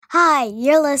Hi,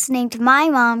 you're listening to my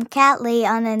mom, Kat Lee,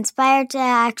 on the Inspired to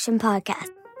Action podcast.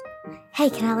 Hey,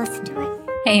 can I listen to it?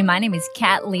 Hey, my name is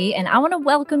Kat Lee, and I want to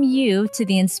welcome you to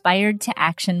the Inspired to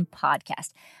Action podcast.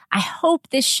 I hope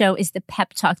this show is the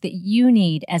pep talk that you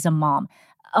need as a mom,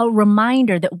 a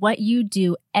reminder that what you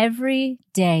do every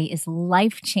day is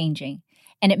life-changing,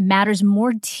 and it matters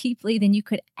more deeply than you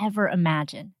could ever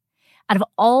imagine. Out of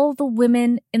all the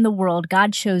women in the world,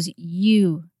 God chose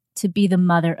you to be the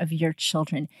mother of your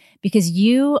children because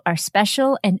you are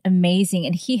special and amazing,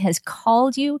 and He has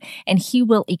called you and He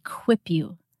will equip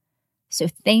you. So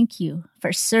thank you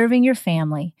for serving your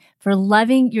family, for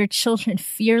loving your children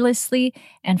fearlessly,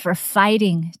 and for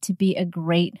fighting to be a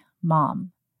great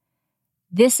mom.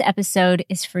 This episode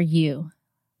is for you.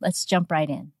 Let's jump right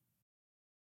in.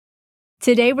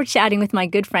 Today, we're chatting with my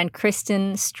good friend,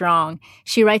 Kristen Strong.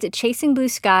 She writes at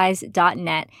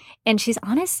chasingblueskies.net, and she's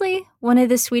honestly one of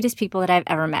the sweetest people that I've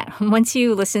ever met. Once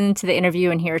you listen to the interview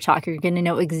and hear her talk, you're going to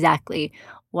know exactly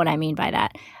what I mean by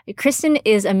that. Kristen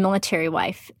is a military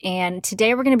wife, and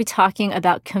today we're going to be talking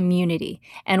about community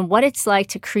and what it's like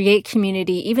to create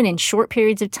community even in short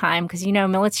periods of time, because, you know,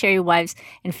 military wives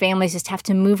and families just have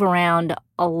to move around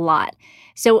a lot.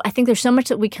 So I think there's so much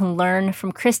that we can learn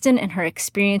from Kristen and her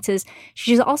experiences.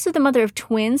 She's also the mother of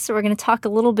twins, so we're going to talk a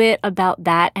little bit about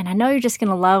that. And I know you're just going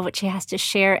to love what she has to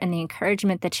share and the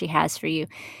encouragement that she has for you.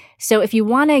 So if you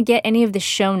want to get any of the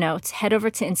show notes, head over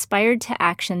to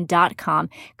inspiredtoaction.com.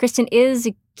 Kristen is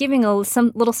giving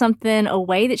some little something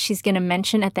away that she's going to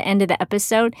mention at the end of the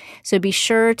episode. So be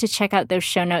sure to check out those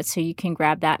show notes so you can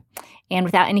grab that. And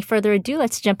without any further ado,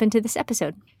 let's jump into this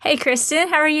episode. Hey, Kristen,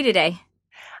 how are you today?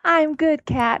 I'm good,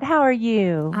 Kat. How are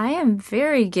you? I am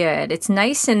very good. It's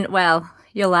nice and, well,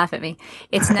 you'll laugh at me.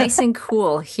 It's nice and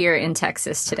cool here in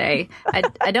Texas today.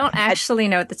 I don't actually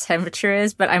know what the temperature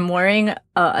is, but I'm wearing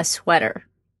a sweater.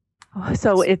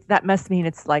 So that must mean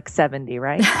it's like 70,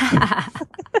 right?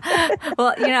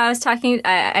 Well, you know,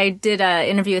 I did an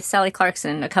interview with Sally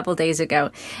Clarkson a couple days ago,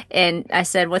 and I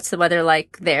said, what's the weather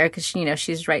like there? Because, you know,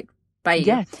 she's right by you.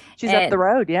 Yes, she's up the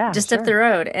road, yeah. Just up the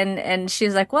road. And she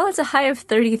was like, well, it's a high of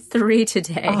 33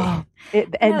 today. Oh,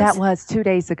 that was 2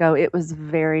 days ago. It was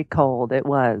very cold. It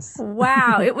was.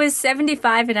 Wow. It was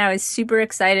 75, and I was super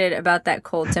excited about that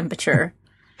cold temperature.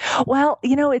 Well,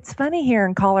 you know, it's funny here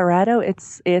in Colorado.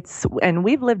 It's and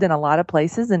we've lived in a lot of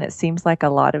places, and it seems like a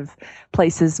lot of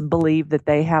places believe that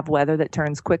they have weather that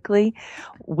turns quickly.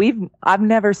 I've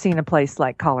never seen a place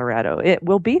like Colorado. It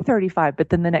will be 35, but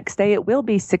then the next day it will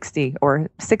be 60 or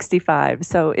 65.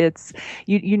 So it's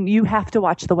you have to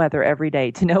watch the weather every day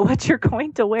to know what you're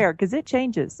going to wear because it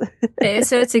changes.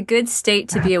 So it's a good state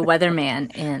to be a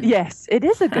weatherman in. Yes, it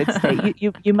is a good state.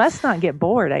 You must not get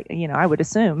bored. I would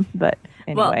assume, but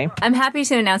anyway. Well, I'm happy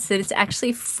to announce that it's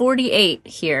actually 48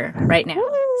 here right now.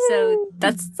 So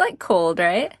that's like cold,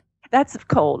 right? That's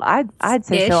cold. I'd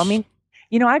say so. I mean,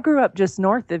 you know, I grew up just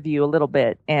north of you a little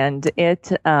bit, and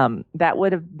that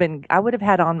would have been, I would have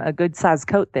had on a good sized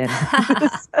coat then.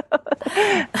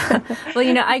 Well,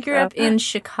 you know, I grew up in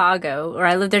Chicago, or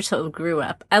I lived there till I grew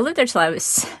up. I lived there till I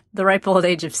was the ripe old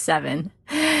age of 7.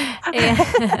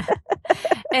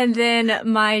 And then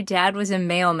my dad was a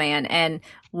mailman, and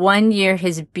one year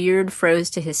his beard froze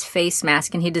to his face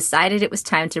mask, and he decided it was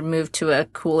time to move to a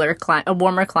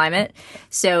warmer climate.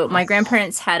 So my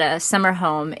grandparents had a summer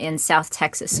home in South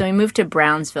Texas. So we moved to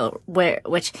Brownsville,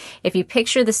 which if you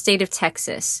picture the state of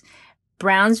Texas,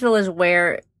 Brownsville is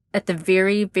where at the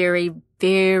very, very,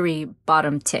 very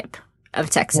bottom tip of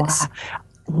Texas.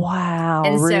 Wow,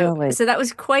 and really? So that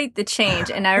was quite the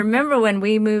change. And I remember when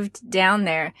we moved down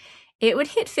there, it would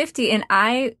hit 50, and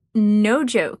I, no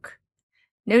joke,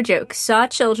 saw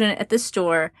children at the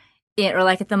store or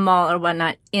like at the mall or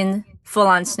whatnot in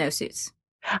full-on snowsuits.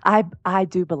 I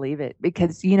do believe it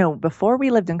because, you know, before we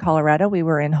lived in Colorado, we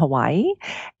were in Hawaii,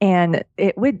 and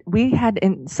we had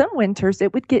in some winters,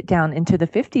 it would get down into the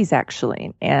 50s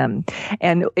actually. And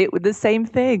it was the same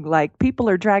thing. Like people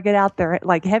are dragging out their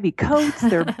like heavy coats,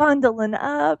 they're bundling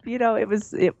up, you know,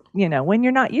 you know, when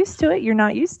you're not used to it, you're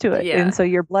not used to it. Yeah. And so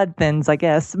your blood thins, I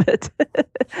guess. But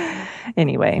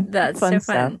anyway, that's fun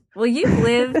so fun. stuff. Well,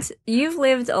 you've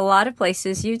lived a lot of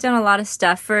places. You've done a lot of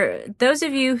stuff. For those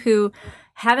of you who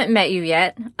haven't met you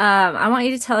yet, I want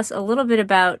you to tell us a little bit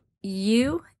about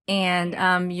you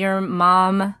and your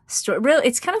mom story. Really,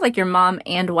 it's kind of like your mom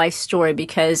and wife story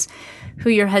because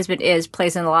who your husband is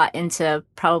plays in a lot into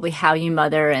probably how you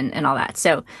mother and all that.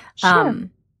 So, Sure.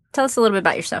 Tell us a little bit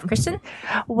about yourself, Kristen.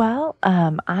 Well,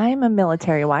 I'm a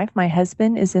military wife. My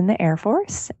husband is in the Air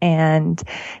Force. And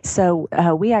so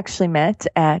we actually met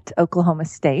at Oklahoma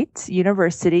State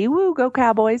University. Woo, go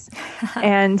Cowboys.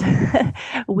 And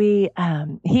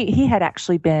he had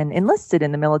actually been enlisted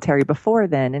in the military before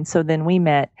then. And so then we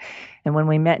met. And when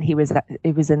we met, he was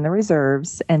in the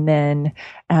reserves, and then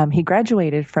he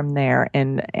graduated from there,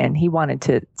 and he wanted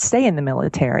to stay in the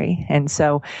military. And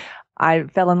so I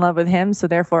fell in love with him, so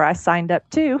therefore I signed up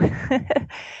too.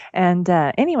 And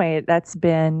anyway, that's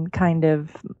been kind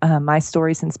of my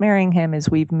story since marrying him. Is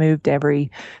we've moved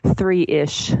every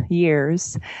 3-ish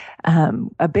years.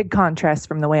 A big contrast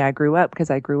from the way I grew up, because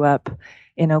I grew up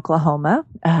in Oklahoma,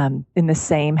 in the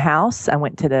same house. I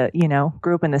went to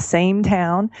grew up in the same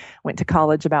town, went to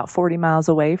college about 40 miles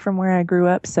away from where I grew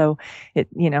up. So a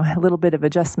little bit of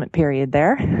adjustment period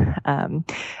there,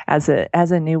 as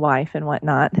a new wife and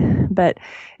whatnot. But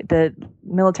the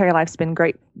military life's been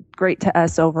great to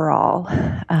us overall.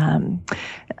 And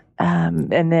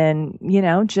then,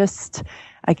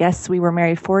 I guess we were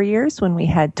married 4 years when we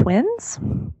had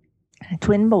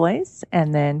twin boys,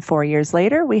 and then 4 years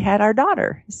later we had our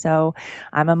daughter. So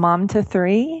I'm a mom to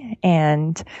 3,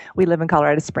 and we live in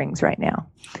Colorado Springs right now.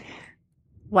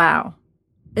 Wow.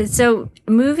 So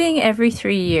moving every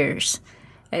 3 years,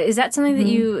 is that something that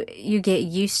you get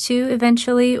used to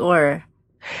eventually, or?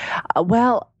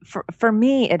 Well, for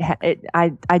me,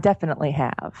 I definitely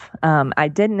have. I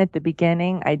didn't at the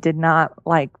beginning. I did not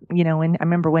I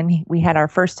remember when we had our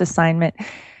first assignment.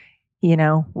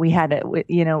 We had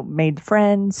made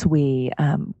friends. We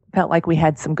felt like we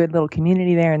had some good little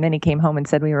community there. And then he came home and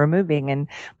said we were moving. And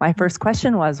my first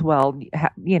question was, well,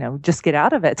 just get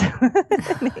out of it.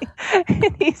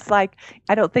 And he's like,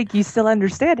 I don't think you still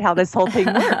understand how this whole thing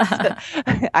works.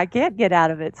 I can't get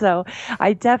out of it. So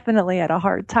I definitely had a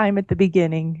hard time at the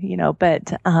beginning,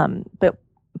 but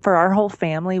for our whole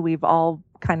family, we've all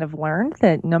kind of learned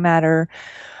that no matter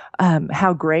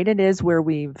how great it is where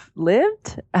we've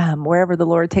lived, wherever the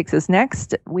Lord takes us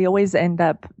next, we always end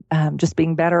up just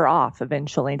being better off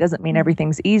eventually. It doesn't mean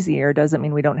everything's easier. It doesn't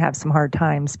mean we don't have some hard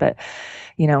times, but,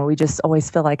 we just always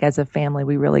feel like as a family,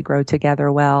 we really grow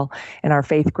together well, and our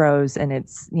faith grows, and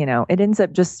it's, it ends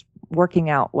up just working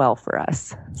out well for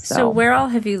us. So where all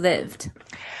have you lived?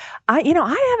 I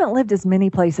haven't lived as many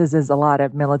places as a lot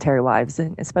of military wives,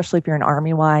 and especially if you're an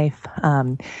Army wife,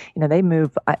 they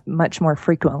move much more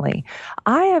frequently.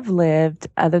 I have lived,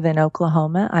 other than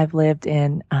Oklahoma, I've lived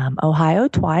in Ohio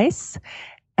twice.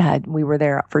 We were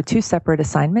there for 2 separate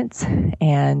assignments,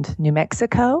 and New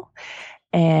Mexico,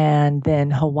 and then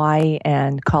Hawaii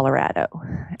and Colorado.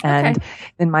 And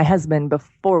then my husband,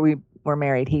 before we were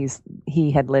married,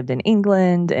 he had lived in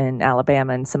England and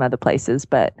Alabama and some other places,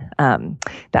 but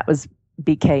that was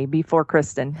BK before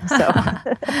Kristen. So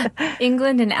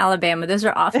England and Alabama, those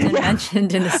are often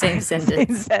mentioned in the same sentence.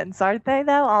 Same sentence, aren't they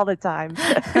though? All the time.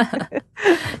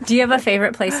 Do you have a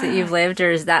favorite place that you've lived, or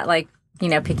is that like,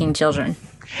 picking children?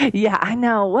 Yeah, I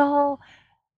know. Well,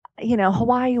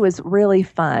 Hawaii was really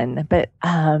fun, but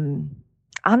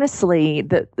honestly,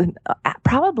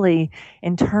 probably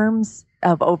in terms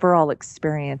of overall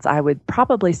experience, I would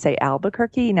probably say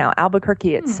Albuquerque. Now,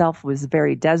 Albuquerque itself was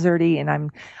very deserty,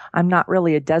 and I'm not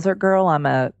really a desert girl. I'm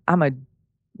a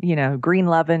green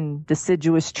loving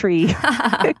deciduous tree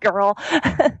girl.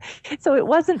 So it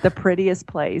wasn't the prettiest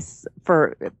place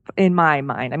in my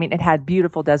mind. I mean, it had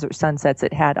beautiful desert sunsets.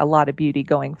 It had a lot of beauty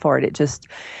going for it. It just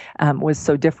was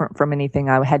so different from anything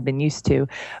I had been used to.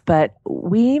 But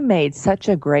we made such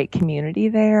a great community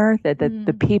there that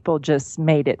the people just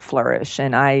made it flourish.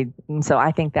 And so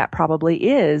I think that probably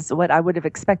is what I would have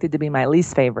expected to be my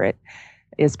least favorite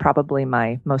is probably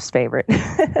my most favorite.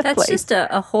 That's place. Just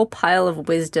a whole pile of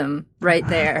wisdom right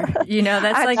there.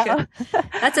 That's like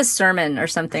that's a sermon or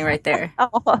something right there.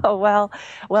 Oh,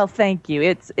 well, thank you.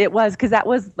 It was, because that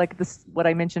was like this, what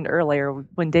I mentioned earlier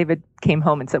when David came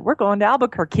home and said, we're going to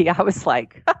Albuquerque. I was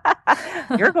like,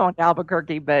 you're going to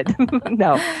Albuquerque, but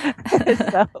no.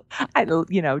 So I,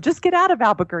 just get out of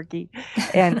Albuquerque.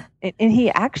 And he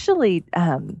actually,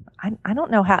 I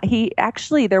don't know how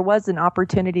there was an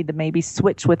opportunity to maybe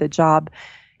switch with a job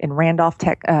in Randolph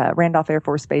Air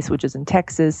Force Base, which is in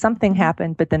Texas. Something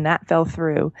happened, but then that fell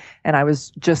through, and I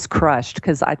was just crushed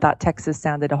because I thought Texas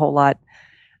sounded a whole lot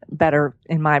better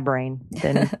in my brain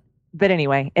than. But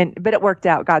anyway, but it worked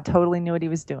out. God totally knew what He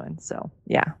was doing. So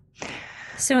yeah.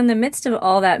 So in the midst of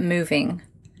all that moving,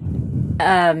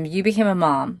 you became a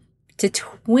mom to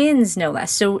twins, no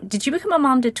less. So did you become a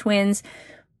mom to twins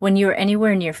when you were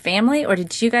anywhere near family, or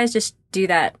did you guys just do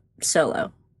that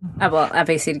solo? Well,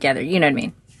 obviously together. You know what I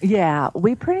mean? Yeah,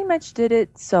 we pretty much did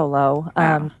it solo.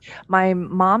 Wow. My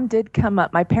mom did come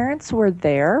up. My parents were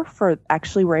there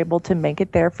actually were able to make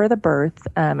it there for the birth.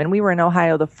 And we were in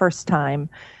Ohio the first time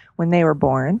when they were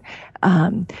born.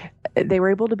 Um, they were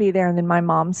able to be there, and then my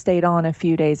mom stayed on a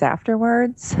few days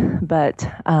afterwards. But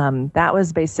that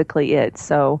was basically it.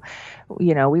 So,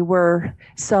 we were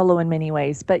solo in many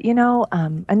ways. But,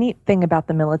 a neat thing about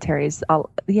the military is, a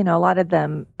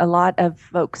lot of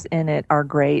folks in it are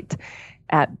great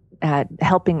at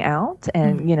helping out,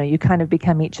 and you kind of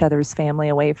become each other's family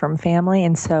away from family.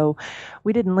 And so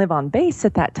we didn't live on base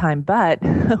at that time, but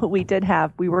we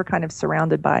were kind of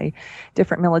surrounded by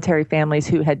different military families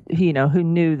who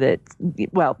knew that,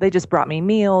 well, they just brought me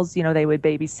meals, they would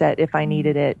babysit if I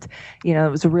needed it.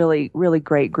 It was a really, really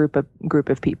great group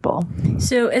of people.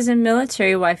 So as a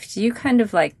military wife, do you kind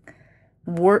of like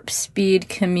warp speed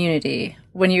community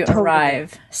when you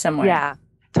arrive somewhere? Yeah.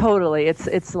 Totally.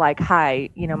 It's like, hi,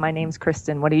 my name's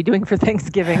Kristen. What are you doing for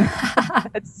Thanksgiving?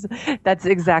 That's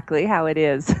exactly how it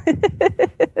is.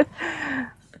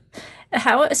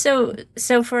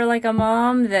 So for like a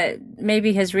mom that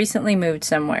maybe has recently moved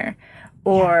somewhere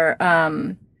or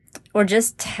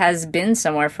just has been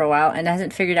somewhere for a while and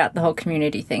hasn't figured out the whole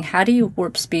community thing, how do you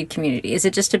warp speed community? Is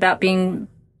it just about being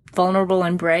vulnerable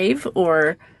and brave,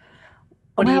 or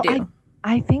what do you do?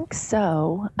 I think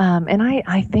so. And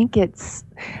I think it's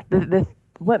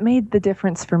what made the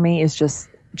difference for me is just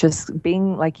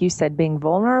being, like you said, being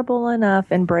vulnerable enough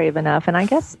and brave enough, and I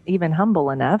guess even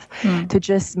humble enough to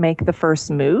just make the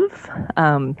first move.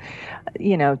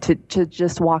 To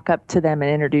just walk up to them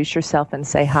and introduce yourself and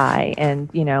say hi, and,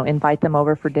 invite them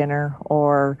over for dinner,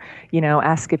 or,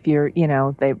 ask if you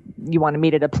want to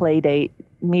meet at a play date,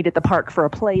 meet at the park for a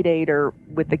play date or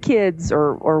with the kids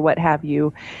or what have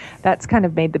you. That's kind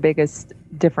of made the biggest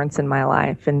difference in my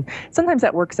life. And sometimes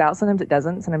that works out, sometimes it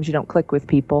doesn't. Sometimes you don't click with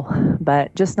people,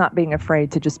 but just not being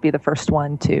afraid to just be the first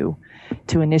one to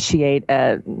initiate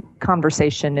a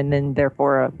conversation and then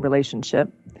therefore a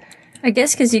relationship. I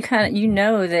guess because you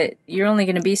know that you're only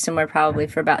going to be somewhere probably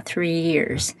for about 3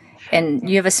 years, and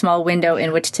you have a small window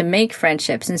in which to make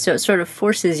friendships, and so it sort of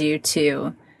forces you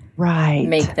to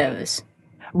make those.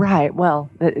 Right. Well,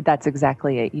 that's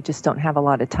exactly it. You just don't have a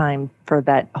lot of time for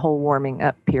that whole warming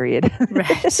up period.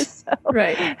 Right.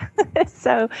 Right.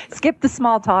 So skip the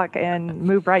small talk and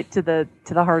move right to the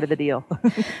heart of the deal.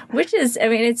 Which is,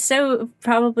 it's so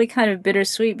probably kind of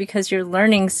bittersweet because you're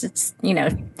learning,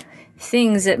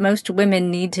 things that most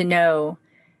women need to know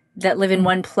that live in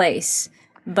one place,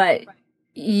 but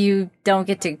you don't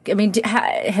get to.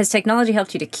 Has technology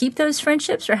helped you to keep those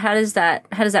friendships, or how does that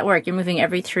work? You're moving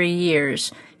every 3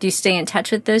 years. Do you stay in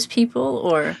touch with those people,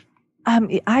 or?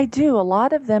 I do. A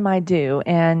lot of them I do.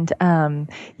 And,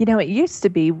 it used to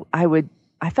be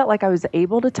I felt like I was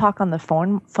able to talk on the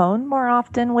phone more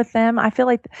often with them. I feel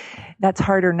like that's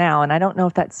harder now. And I don't know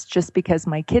if that's just because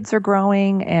my kids are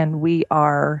growing and we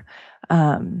are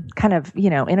kind of,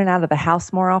 in and out of the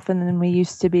house more often than we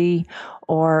used to be,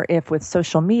 or if with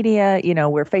social media,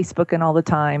 we're Facebooking all the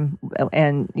time,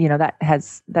 and,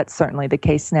 that's certainly the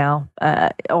case now,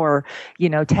 or,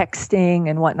 texting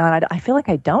and whatnot. I feel like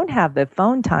I don't have the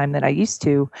phone time that I used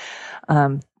to,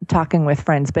 talking with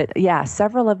friends. But yeah,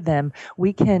 several of them,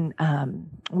 we can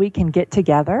get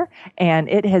together, and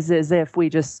it is as if we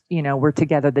just, were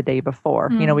together the day before.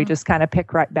 We just kind of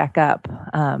pick right back up.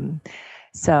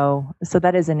 So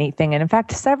that is a neat thing. And in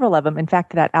fact, several of them,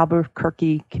 that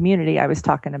Albuquerque community I was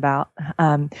talking about,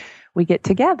 we get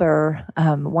together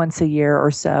once a year or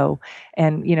so,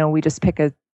 and we just pick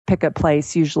a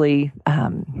place, usually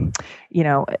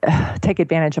take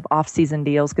advantage of off-season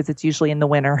deals because it's usually in the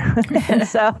winter.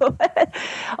 So,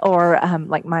 or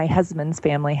like my husband's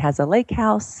family has a lake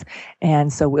house,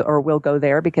 and so we'll go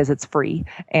there because it's free,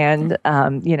 and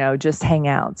just hang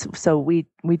out. So we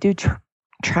do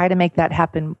try to make that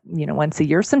happen, once a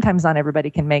year. Sometimes not everybody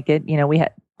can make it. We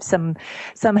have some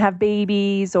have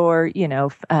babies, or,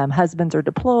 husbands are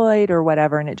deployed or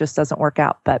whatever, and it just doesn't work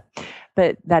out. But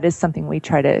that is something we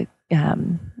try to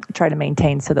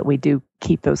maintain so that we do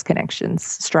keep those connections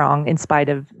strong in spite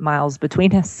of miles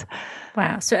between us.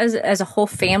 Wow. So as a whole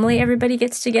family, everybody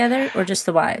gets together, or just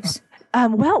the wives?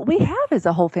 Well, we have as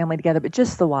a whole family together, but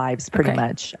just the wives pretty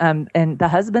much. And the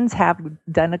husbands have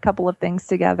done a couple of things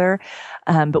together.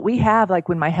 But we have, like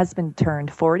when my husband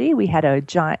turned 40, we had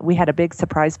a big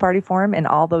surprise party for him, and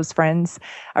all those friends,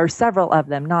 or several of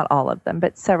them, not all of them,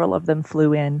 but several of them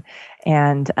flew in.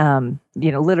 And,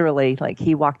 literally, like,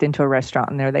 he walked into a restaurant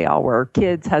and there they all were,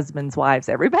 kids, husbands, wives,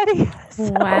 everybody.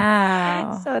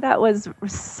 Wow. So that was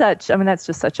that's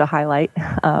just such a highlight,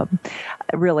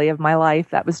 really, of my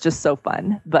life. That was just so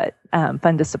fun, but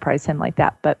fun to surprise him like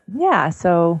that. But yeah,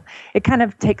 so it kind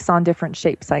of takes on different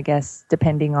shapes, I guess,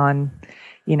 depending on,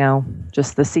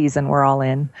 just the season we're all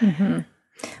in. Mm-hmm.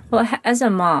 Well, as a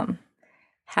mom,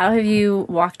 how have you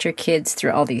walked your kids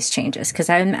through all these changes? Because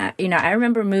I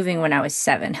remember moving when I was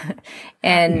 7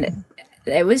 and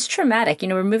it was traumatic.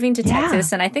 We're moving to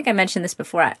Texas, and I think I mentioned this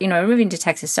before. We're moving to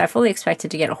Texas, so I fully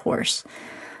expected to get a horse.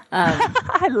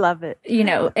 I love it.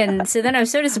 And so then I was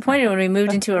so disappointed when we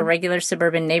moved into a regular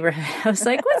suburban neighborhood. I was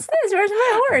like, what's this? Where's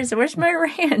my horse? Where's my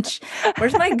ranch?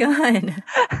 Where's my gun?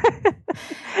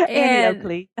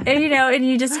 and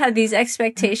you just had these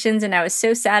expectations, and I was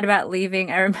so sad about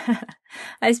leaving.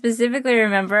 I specifically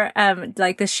remember,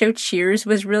 the show Cheers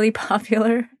was really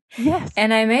popular. Yes.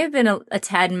 And I may have been a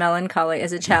tad melancholy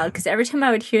as a child, because every time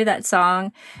I would hear that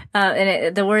song,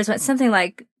 the words went something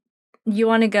like, "You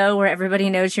want to go where everybody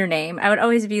knows your name," I would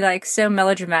always be like so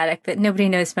melodramatic that nobody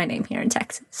knows my name here in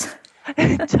Texas.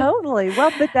 Totally.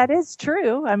 Well, but that is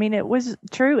true. I mean, it was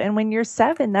true. And when you're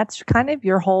 7, that's kind of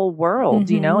your whole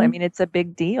world, I mean, it's a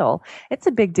big deal. It's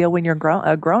a big deal when you're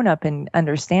grown up and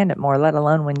understand it more, let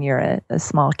alone when you're a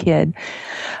small kid.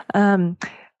 I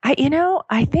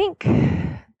think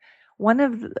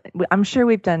I'm sure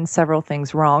we've done several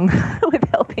things wrong with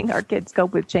helping our kids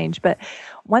cope with change, but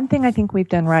one thing I think we've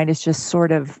done right is just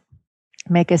sort of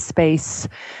make a space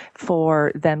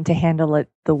for them to handle it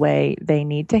the way they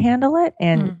need to handle it,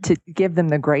 and to give them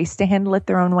the grace to handle it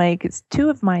their own way. Because 2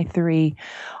 of my 3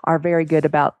 are very good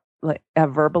about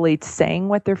verbally saying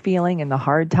what they're feeling and the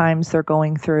hard times they're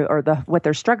going through, or what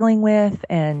they're struggling with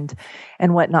and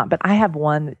whatnot. But I have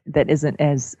one that isn't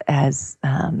as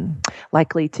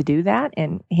likely to do that,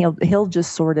 and he'll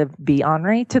just sort of be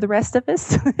ornery to the rest of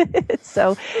us.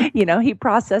 So, he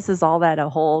processes all that a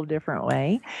whole different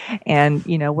way. And,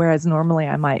 whereas normally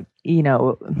I might,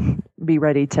 be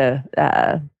ready to,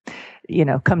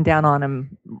 come down on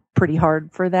him pretty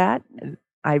hard for that.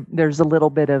 There's a little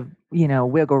bit of,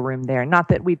 wiggle room there. Not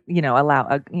that we, allow,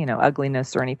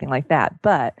 ugliness or anything like that,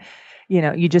 but,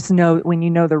 you just know, when you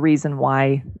know the reason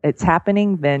why it's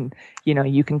happening, then,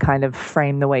 you can kind of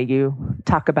frame the way you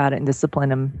talk about it and discipline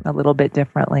them a little bit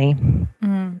differently.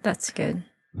 That's good.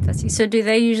 So do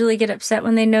they usually get upset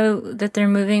when they know that they're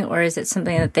moving, or is it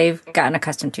something that they've gotten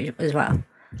accustomed to as well?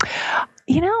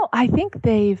 I think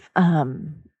they've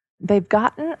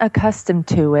gotten accustomed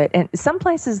to it, and some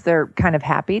places they're kind of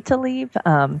happy to leave.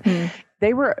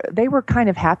 They were kind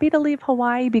of happy to leave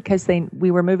Hawaii because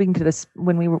we were moving to this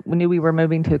when we knew we were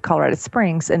moving to Colorado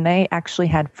Springs, and they actually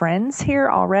had friends here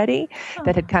already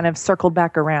that had kind of circled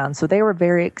back around. So they were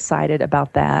very excited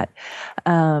about that.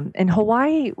 And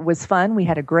Hawaii was fun. We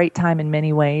had a great time in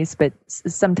many ways, but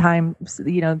sometimes,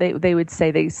 they would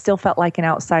say they still felt like an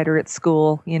outsider at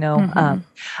school, a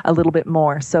little bit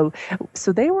more. So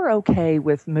they were okay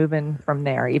with moving from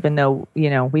there, even though,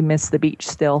 we miss the beach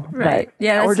still. Right. But,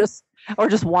 yeah. Or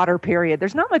just water, period.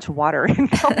 There's not much water in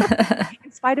Colorado,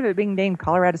 in spite of it being named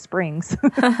Colorado Springs.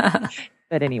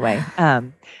 But anyway,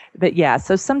 but yeah,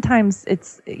 so sometimes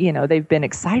it's, they've been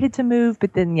excited to move,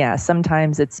 but then,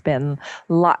 sometimes it's been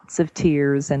lots of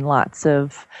tears and lots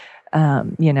of,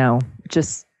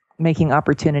 just making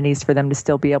opportunities for them to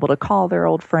still be able to call their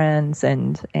old friends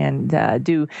and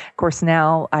do, of course,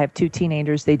 now I have 2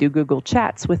 teenagers. They do Google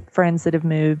Chats with friends that have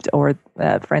moved, or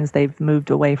friends they've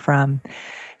moved away from.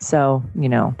 So,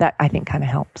 that I think kind of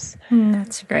helps.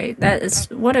 That's great. That is,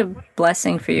 what a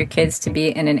blessing for your kids to be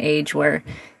in an age where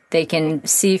they can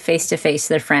see face to face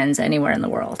their friends anywhere in the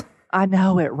world. I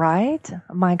know it, right?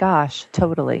 My gosh,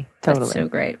 totally. That's so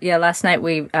great. Yeah, last night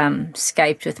we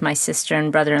Skyped with my sister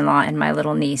and brother-in-law and my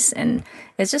little niece, and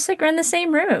it's just like we're in the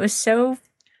same room. It was so,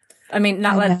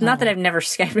 not that I've never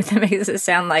Skyped with them, makes it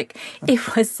sound like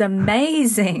it was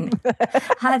amazing.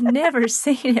 I've never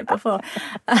seen it before.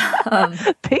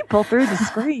 People through the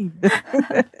screen.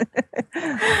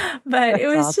 But it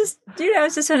was awesome. Just, I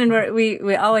was just wondering,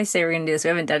 we always say we're going to do this. We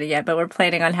haven't done it yet, but we're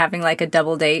planning on having like a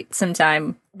double date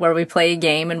sometime where we play a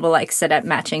game, and we'll like set up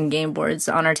matching game boards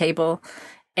on our table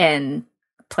and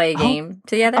play a game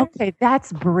together. Okay,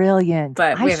 that's brilliant.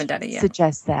 But we haven't done it yet.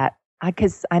 Suggest that.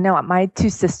 Because I know my 2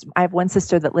 sisters, I have one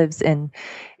sister that lives in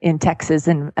Texas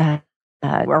and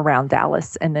around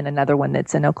Dallas, and then another one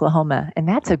that's in Oklahoma. And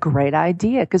that's a great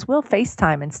idea, because we'll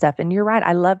FaceTime and stuff. And you're right.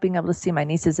 I love being able to see my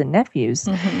nieces and nephews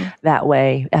that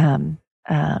way,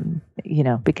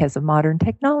 because of modern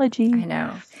technology. I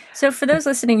know. So for those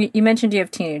listening, you mentioned you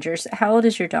have teenagers. How old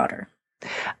is your daughter?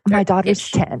 My daughter's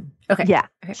Ish. 10. Okay. Yeah.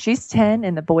 Okay. She's 10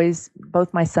 and the boys,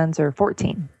 both my sons are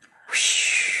 14.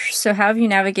 So how have you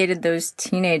navigated those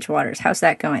teenage waters? How's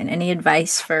that going? Any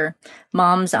advice for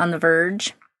moms on the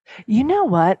verge? You know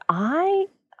what? I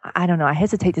don't know. I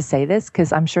hesitate to say this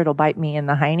because I'm sure it'll bite me in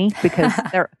the hiney because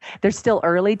they're still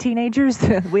early teenagers.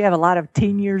 We have a lot of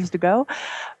teen years to go.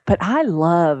 But I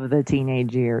love the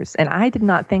teenage years, and I did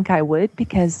not think I would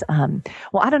because,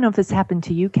 well, I don't know if this happened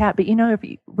to you, Kat, but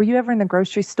were you ever in the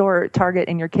grocery store or Target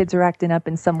and your kids are acting up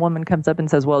and some woman comes up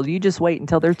and says, well, you just wait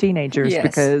until they're teenagers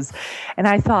Yes. and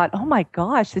I thought, oh my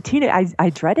gosh, I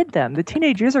dreaded them. The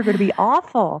teenage years are going to be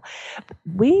awful.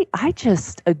 I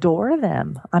just adore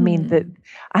them. I mean,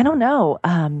 I don't know.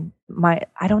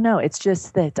 I don't know. It's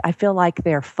just that I feel like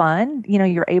they're fun.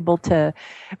 You're able to,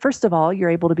 first of all, you're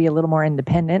able to be a little more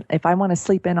independent. If I want to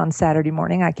sleep in on Saturday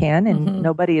morning, I can, and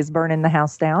nobody is burning the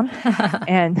house down.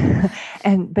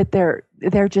 But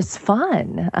they're just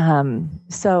fun.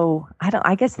 So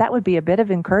I guess that would be a bit of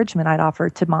encouragement I'd offer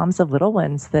to moms of little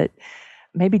ones that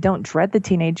maybe don't dread the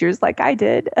teenage years like I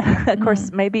did. Of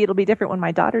course, maybe it'll be different when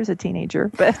my daughter's a teenager,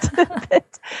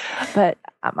 but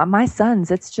my sons,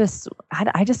 it's just,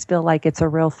 I just feel like it's a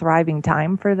real thriving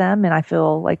time for them. And I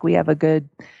feel like we have a good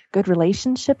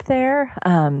relationship there.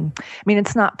 I mean,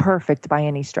 it's not perfect by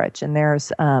any stretch. And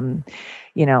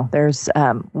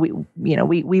we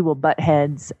will butt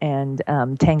heads and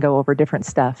tango over different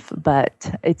stuff,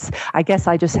 but I guess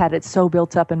I just had it so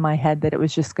built up in my head that it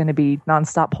was just going to be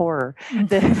nonstop horror.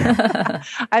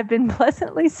 I've been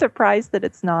pleasantly surprised that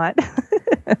it's not.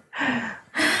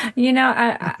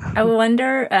 I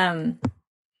wonder,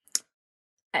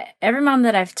 every mom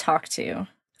that I've talked to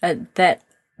that,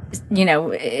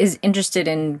 is interested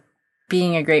in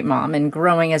being a great mom and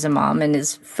growing as a mom and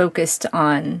is focused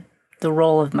on the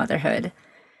role of motherhood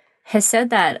has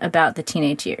said that about the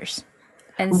teenage years.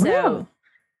 And so,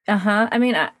 I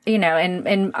mean,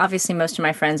 and obviously most of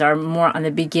my friends are more on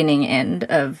the beginning end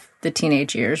of the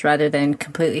teenage years rather than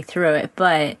completely through it.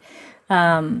 But,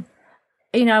 I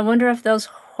wonder if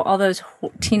all those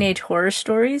teenage horror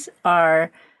stories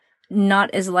are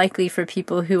not as likely for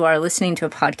people who are listening to a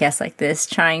podcast like this,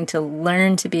 trying to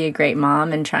learn to be a great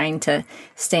mom and trying to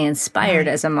stay inspired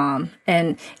as a mom.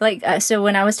 And so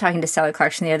when I was talking to Sally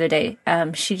Clarkson the other day,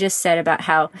 she just said about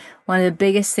how one of the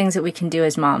biggest things that we can do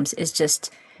as moms is just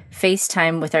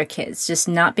FaceTime with our kids, just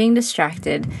not being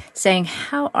distracted, saying,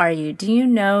 how are you? Do you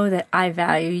know that I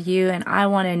value you and I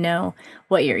want to know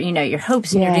what your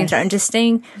hopes and your dreams are, and just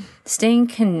staying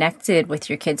connected with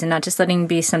your kids and not just letting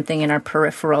be something in our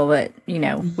peripheral that,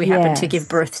 we happen to give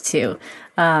birth to.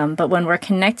 But when we're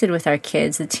connected with our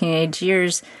kids, the teenage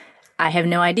years, I have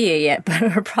no idea yet, but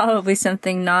are probably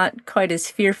something not quite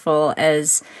as fearful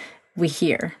as we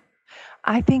hear.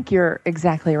 I think you're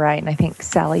exactly right. And I think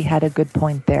Sally had a good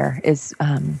point there is,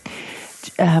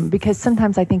 because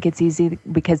sometimes I think it's easy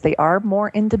because they are more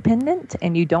independent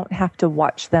and you don't have to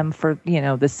watch them for,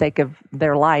 the sake of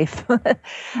their life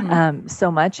so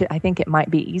much. I think it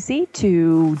might be easy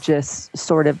to just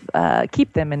sort of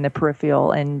keep them in the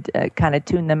peripheral and kind of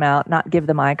tune them out, not give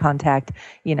them eye contact,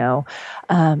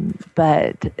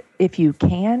 but if you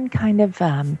can kind of,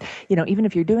 even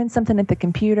if you're doing something at the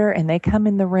computer and they come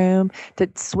in the room, to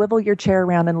swivel your chair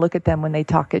around and look at them when they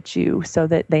talk at you so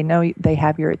that they know they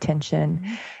have your attention.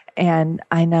 Mm-hmm. And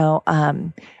I know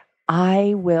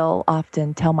I will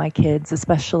often tell my kids,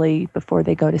 especially before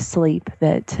they go to sleep,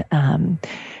 that,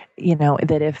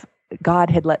 that if God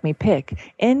had let me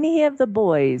pick any of the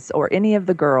boys or any of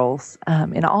the girls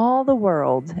in all the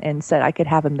world and said I could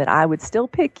have them, that I would still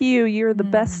pick you. You're the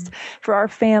best for our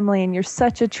family and you're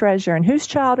such a treasure. And whose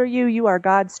child are you? You are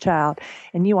God's child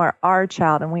and you are our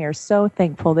child. And we are so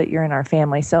thankful that you're in our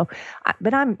family. So,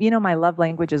 but I'm, my love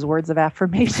language is words of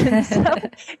affirmation. So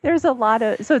there's a lot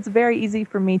of, so it's very easy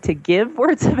for me to give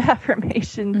words of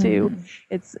affirmation too.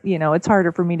 It's, it's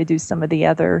harder for me to do some of the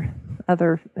other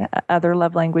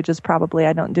love languages. Probably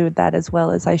I don't do that as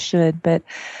well as I should, but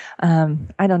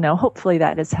I don't know. Hopefully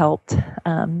that has helped.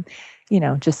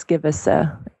 Just give us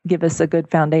a good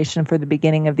foundation for the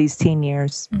beginning of these teen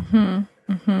years.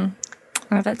 Mm-hmm. Mm-hmm.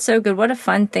 Oh, that's so good. What a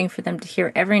fun thing for them to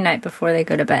hear every night before they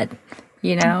go to bed.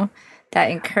 That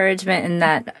encouragement and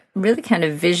that really kind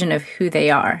of vision of who they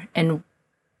are and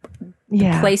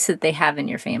the place that they have in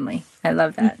your family. I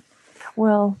love that.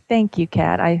 Well, thank you,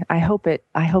 Kat. I hope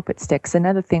it sticks.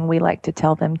 Another thing we like to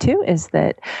tell them too is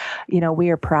that, we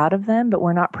are proud of them, but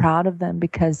we're not proud of them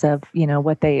because of,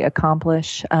 what they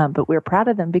accomplish. But we're proud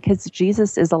of them because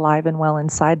Jesus is alive and well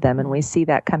inside them. And we see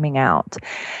that coming out,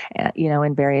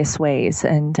 in various ways.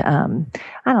 And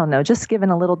I don't know, just giving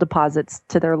a little deposits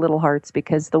to their little hearts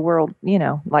because the world,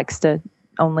 likes to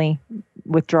only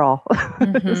withdraw.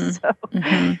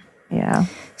 Yeah.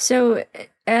 So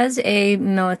as a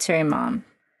military mom,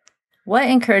 what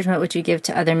encouragement would you give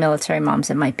to other military moms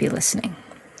that might be listening?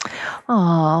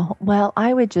 Oh, well,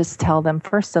 I would just tell them,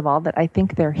 first of all, that I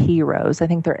think they're heroes. I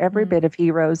think they're every bit of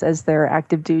heroes as their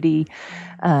active duty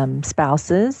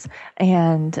spouses.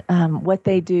 And what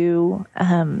they do,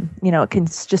 it can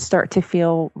just start to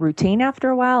feel routine after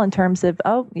a while in terms of,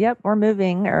 oh, yep, we're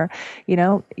moving, or,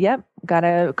 yep, got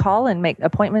to call and make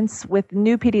appointments with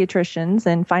new pediatricians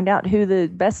and find out who the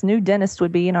best new dentist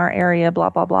would be in our area,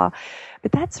 blah, blah, blah.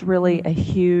 But that's really a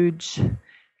huge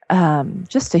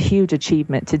just a huge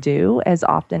achievement to do as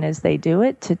often as they do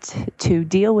it, to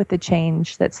deal with the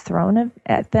change that's thrown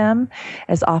at them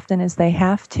as often as they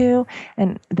have to,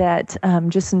 and that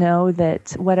just know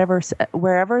that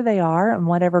wherever they are and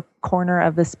whatever corner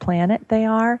of this planet they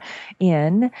are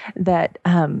in, that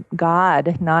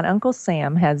God, not Uncle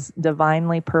Sam, has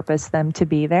divinely purposed them to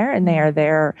be there, and they are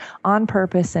there on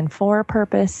purpose and for a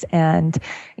purpose, and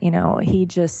he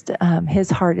just his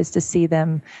heart is to see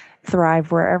them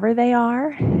thrive wherever they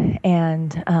are,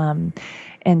 and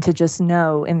to just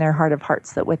know in their heart of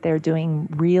hearts that what they're doing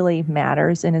really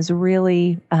matters and is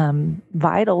really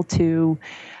vital to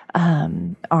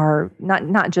our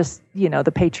not just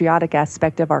the patriotic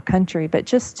aspect of our country, but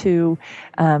just to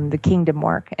the kingdom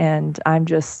work. And I'm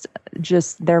just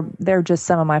they're just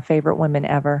some of my favorite women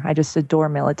ever. I just adore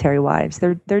military wives.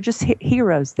 They're just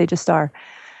heroes. They just are.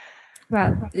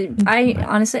 Wow.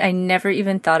 I never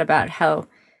even thought about how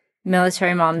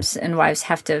military moms and wives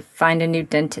have to find a new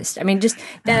dentist. I mean, just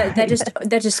that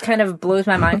just kind of blows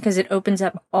my mind, because it opens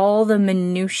up all the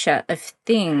minutia of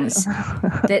things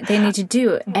that they need to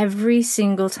do every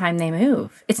single time they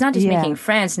move. It's not just making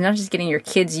friends, not just getting your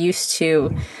kids used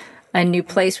to a new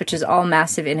place, which is all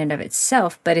massive in and of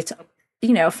itself, but it's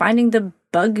finding the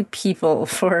bug people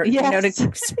for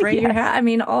to spray your hair. I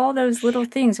mean, all those little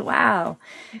things. Wow.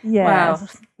 Yes. Wow.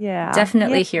 Yeah.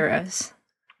 Definitely heroes.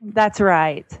 That's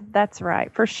right.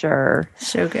 For sure.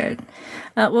 So good.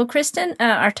 Well, Kristen,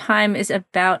 our time is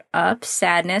about up.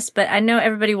 Sadness, but I know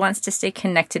everybody wants to stay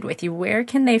connected with you. Where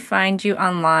can they find you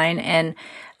online? And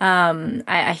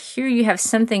I hear you have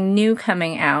something new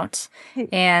coming out,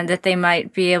 and that they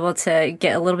might be able to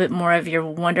get a little bit more of your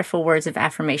wonderful words of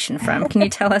affirmation from. Can you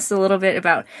tell us a little bit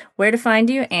about where to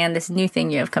find you and this new thing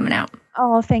you have coming out?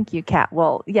 Oh, thank you, Kat.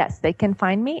 Well, yes, they can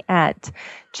find me at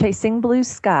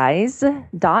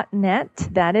chasingblueskies.net.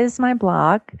 That is my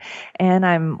blog. And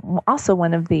I'm also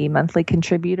one of the monthly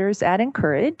contributors at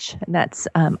Encourage. And that's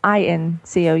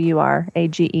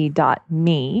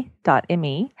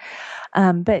incourage.me.me.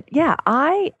 But yeah,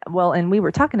 and we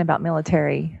were talking about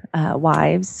military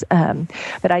wives,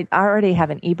 but I already have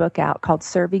an ebook out called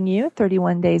Serving You,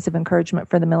 31 Days of Encouragement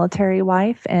for the Military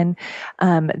Wife. And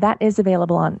that is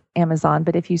available on Amazon.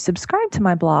 But if you subscribe to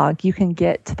my blog, you can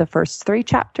get to the first 3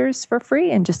 chapters for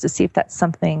free, and just to see if that's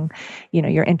something,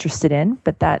 you're interested in.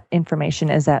 But that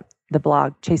information is at the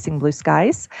blog Chasing Blue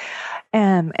Skies.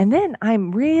 And then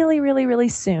I'm really, really, really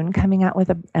soon coming out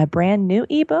with a brand new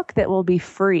ebook that will be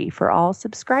free for all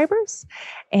subscribers.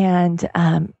 And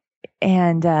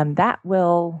that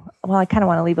will, I kind of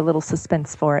want to leave a little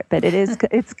suspense for it, but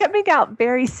it's coming out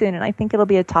very soon. And I think it'll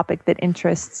be a topic that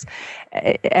interests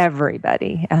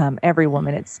everybody, every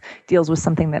woman. It deals with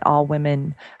something that all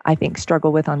women, I think,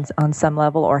 struggle with on some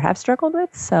level or have struggled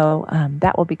with. So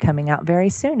that will be coming out very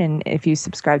soon. And if you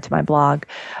subscribe to my blog,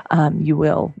 you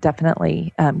will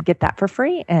definitely get that for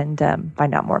free and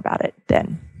find out more about it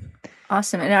then.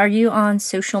 Awesome. And are you on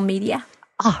social media?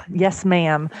 Oh, yes,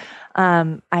 ma'am.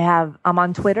 I'm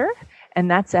on Twitter,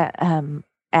 and that's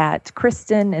at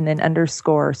Kristen and then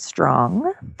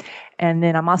 _strong. And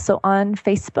then I'm also on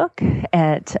Facebook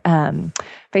at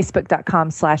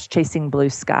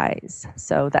facebook.com/chasingblueskies.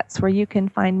 So that's where you can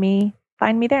find me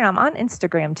there. I'm on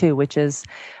Instagram too, which is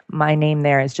my name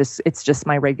there is it's just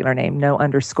my regular name, no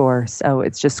underscore. So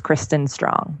it's just Kristen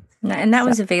Strong. And that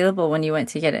was available when you went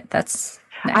to get it. That's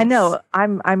nice. I know.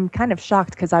 I'm kind of shocked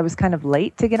because I was kind of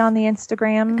late to get on the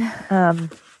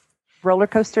Instagram roller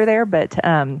coaster there, but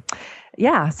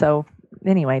yeah. So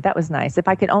anyway, that was nice. If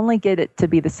I could only get it to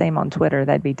be the same on Twitter,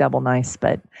 that'd be double nice.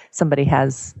 But somebody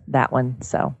has that one,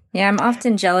 so yeah. I'm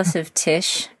often jealous of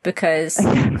Tish because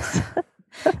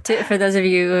For those of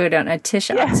you who don't know, Tish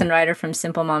Oxenrider from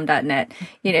simplemom.net,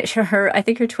 I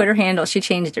think her Twitter handle, she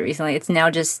changed it recently. It's now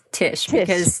just Tish.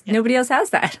 Because nobody else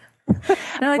has that. And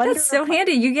I'm like, that's so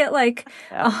handy. You get like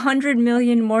 100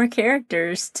 million more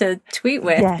characters to tweet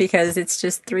with because it's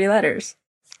just 3 letters.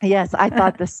 Yes, I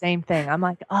thought the same thing. I'm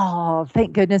like, oh,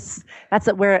 thank goodness.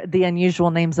 That's where the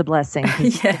unusual name's a blessing.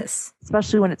 Yes.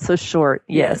 Especially when it's so short.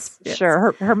 Yes.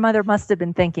 Sure. Her mother must have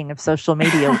been thinking of social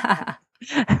media.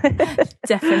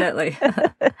 Definitely.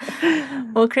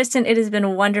 Well, Kristen, it has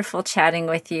been wonderful chatting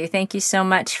with you. Thank you so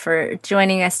much for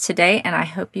joining us today, and I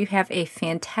hope you have a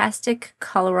fantastic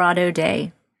Colorado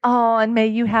day. Oh, and may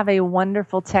you have a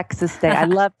wonderful Texas day. I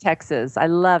love Texas. I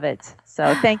love it.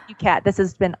 So thank you, Kat. This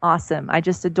has been awesome. I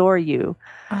just adore you.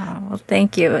 Oh, well,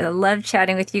 thank you. I love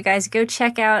chatting with you guys. Go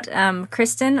check out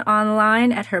Kristen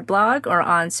online at her blog or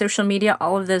on social media.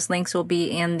 All of those links will be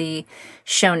in the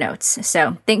show notes.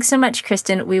 So thanks so much,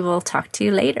 Kristen. We will talk to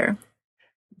you later.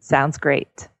 Sounds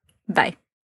great. Bye.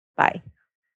 Bye.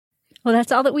 Well,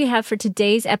 that's all that we have for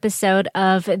today's episode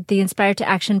of the Inspired to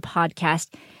Action podcast.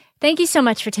 Thank you so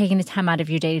much for taking the time out of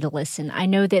your day to listen. I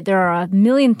know that there are a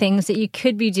million things that you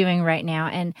could be doing right now,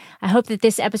 and I hope that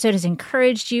this episode has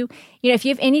encouraged you. If you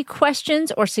have any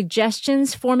questions or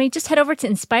suggestions for me, just head over to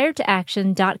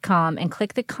inspiredtoaction.com and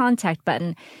click the contact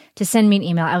button to send me an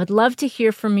email. I would love to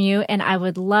hear from you, and I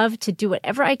would love to do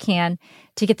whatever I can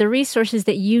to get the resources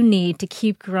that you need to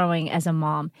keep growing as a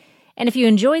mom. And if you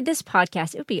enjoyed this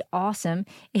podcast, it would be awesome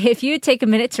if you would take a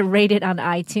minute to rate it on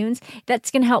iTunes. That's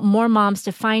going to help more moms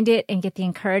to find it and get the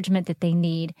encouragement that they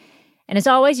need. And as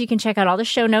always, you can check out all the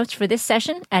show notes for this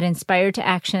session at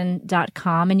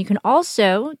inspiredtoaction.com. And you can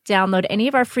also download any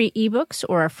of our free ebooks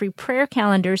or our free prayer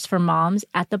calendars for moms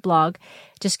at the blog.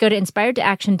 Just go to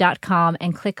inspiredtoaction.com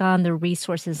and click on the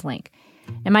resources link.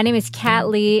 And my name is Kat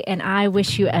Lee, and I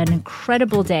wish you an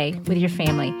incredible day with your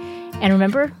family. And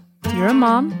remember, you're a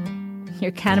mom.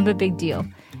 You're kind of a big deal.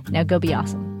 Now go be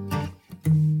awesome.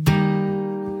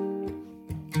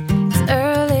 It's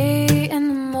early in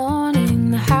the morning,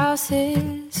 the house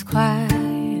is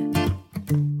quiet,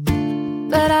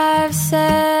 but I've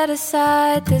set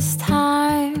aside this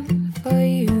time for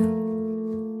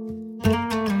you.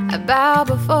 I bow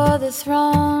before the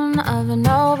throne of a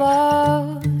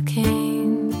noble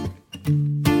king,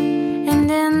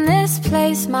 and in this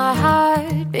place my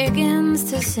heart begins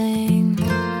to sing.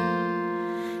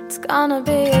 It's gonna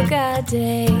be a God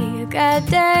day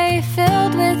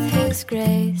filled with His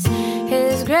grace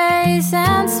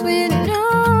and sweet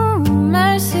new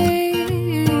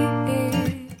mercies.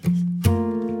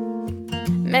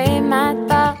 May my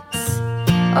thoughts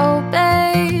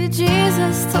obey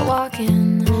Jesus to walk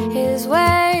in His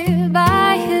way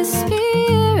by His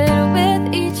Spirit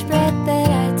with each breath that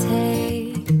I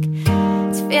take.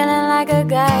 It's feeling like a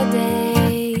God day.